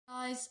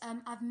guys,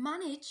 I've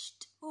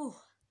managed,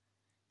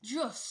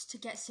 just to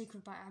get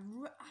Siegfried back.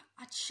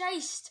 I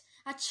chased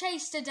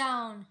her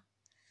down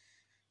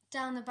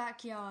the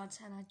backyard,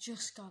 and I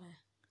just got her.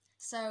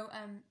 So,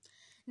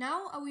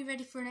 now are we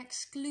ready for an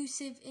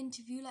exclusive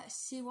interview? Let's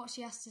see what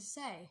she has to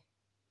say.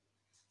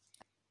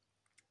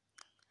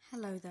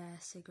 Hello there,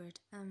 Siegfried.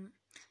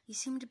 You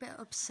seemed a bit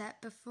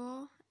upset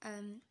before.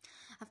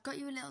 I've got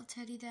you a little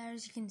teddy there,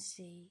 as you can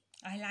see.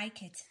 I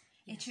like it.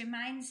 Yes. It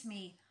reminds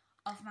me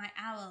of my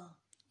owl,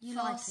 You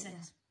like it,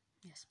 Thorsen,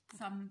 yes.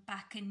 from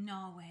back in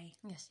Norway.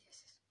 Yes.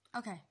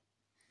 Okay.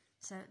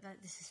 So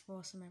this is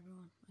awesome,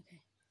 everyone.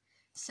 Okay.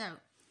 So,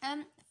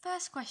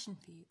 first question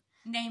for you.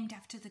 Named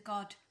after the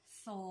god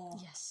Thor.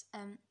 Yes.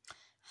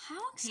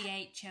 How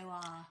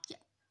Thor. Yeah.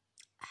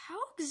 How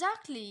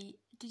exactly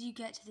did you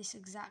get to this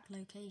exact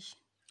location?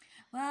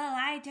 Well,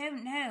 I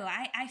don't know.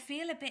 I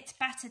feel a bit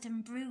battered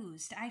and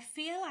bruised. I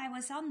feel I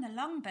was on the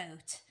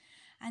longboat.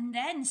 And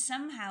then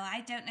somehow, I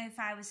don't know if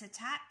I was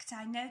attacked.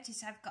 I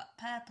notice I've got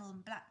purple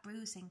and black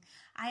bruising.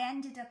 I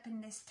ended up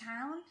in this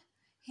town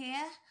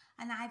here,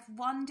 and I've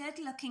wandered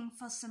looking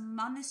for some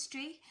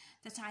monastery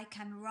that I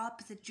can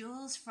rob the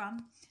jewels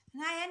from.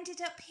 And I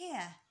ended up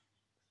here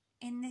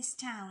in this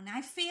town.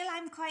 I feel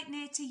I'm quite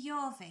near to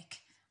Jorvik.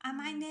 Am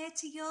I near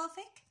to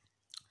Jorvik?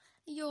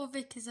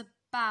 Jorvik is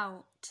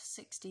about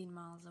 16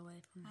 miles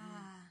away from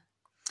here.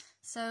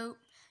 So,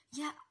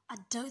 yeah, I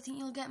don't think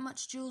you'll get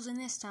much jewels in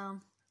this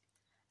town.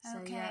 So,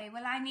 Okay, yeah.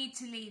 well, I need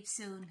to leave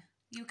soon.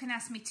 You can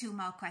ask me 2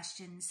 more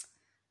questions.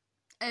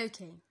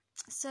 Okay,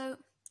 so,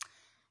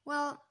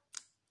 well,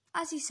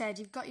 as you said,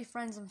 you've got your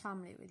friends and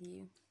family with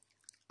you.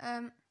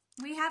 I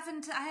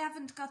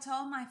haven't got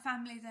all my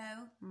family,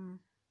 though.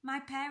 My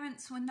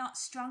parents were not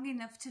strong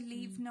enough to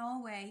leave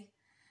Norway.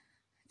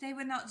 They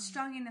were not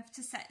strong enough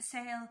to set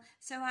sail,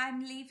 so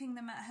I'm leaving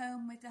them at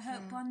home with the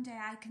hope one day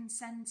I can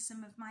send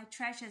some of my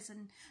treasures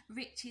and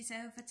riches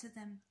over to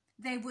them.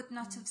 They would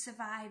not have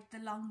survived the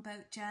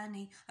longboat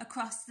journey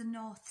across the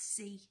North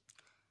Sea.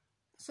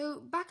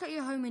 So, back at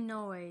your home in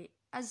Norway,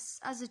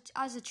 as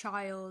a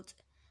child,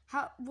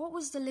 what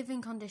was the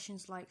living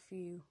conditions like for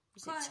you?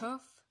 Was it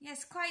tough?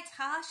 Yes, quite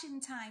harsh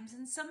in times,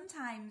 and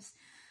sometimes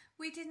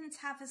we didn't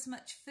have as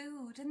much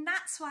food, and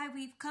that's why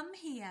we've come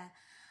here.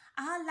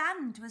 Our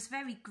land was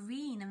very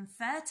green and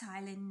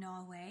fertile in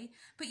Norway,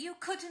 but you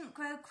couldn't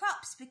grow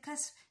crops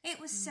because it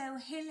was so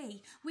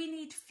hilly. We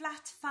need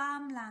flat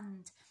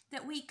farmland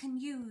that we can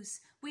use.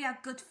 We are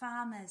good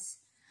farmers,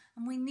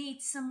 and we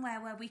need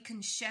somewhere where we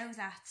can show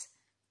that.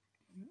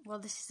 Well,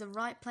 this is the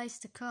right place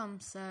to come,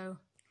 so...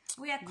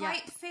 We are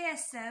quite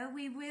fierce, though.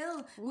 We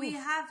will. We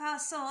have our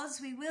swords.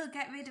 We will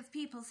get rid of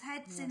people's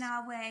heads in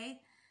our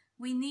way.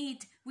 We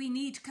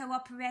need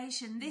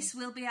cooperation. This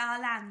will be our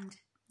land.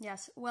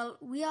 Yes, well,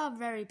 we are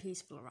very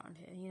peaceful around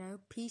here, you know.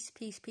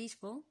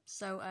 Peaceful.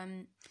 So,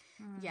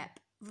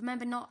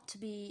 remember not to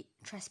be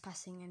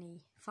trespassing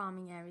any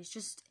farming areas.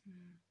 Just,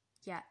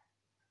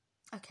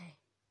 Okay.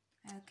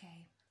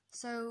 Okay.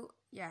 So,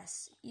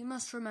 yes, you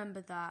must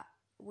remember that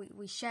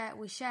we share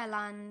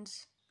land.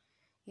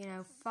 You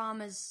know,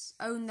 farmers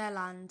own their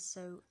land,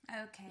 so...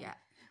 Okay. Yeah.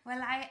 Well,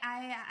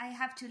 I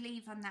have to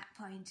leave on that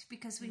point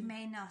because we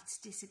may not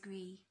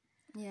disagree.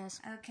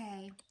 Yes.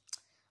 Okay.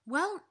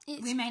 Well,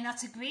 we may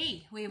not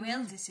agree. We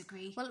will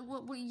disagree.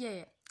 Well,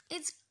 yeah.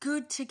 It's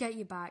good to get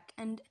you back,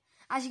 and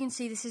as you can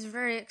see, this is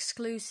very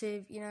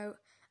exclusive. You know,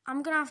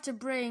 I'm gonna have to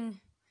bring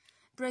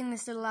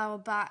this little owl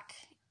back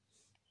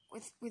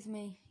with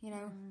me. You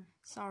know,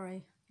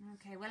 sorry.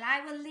 Okay. Well,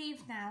 I will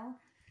leave now.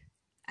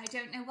 I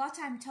don't know what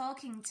I'm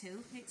talking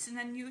to. It's an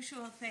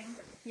unusual thing.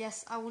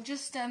 Yes, I will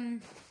just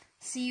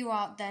see you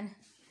out then.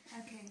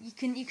 Okay.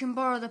 You can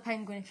borrow the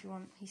penguin if you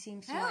want. He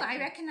seems to like I it.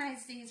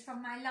 recognise these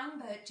from my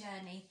longboat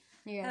journey.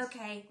 Yes.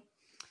 Okay.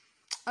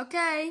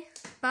 Okay.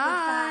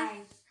 Bye.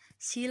 Goodbye.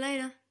 See you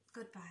later.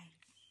 Goodbye.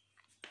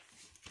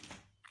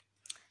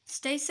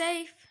 Stay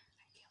safe.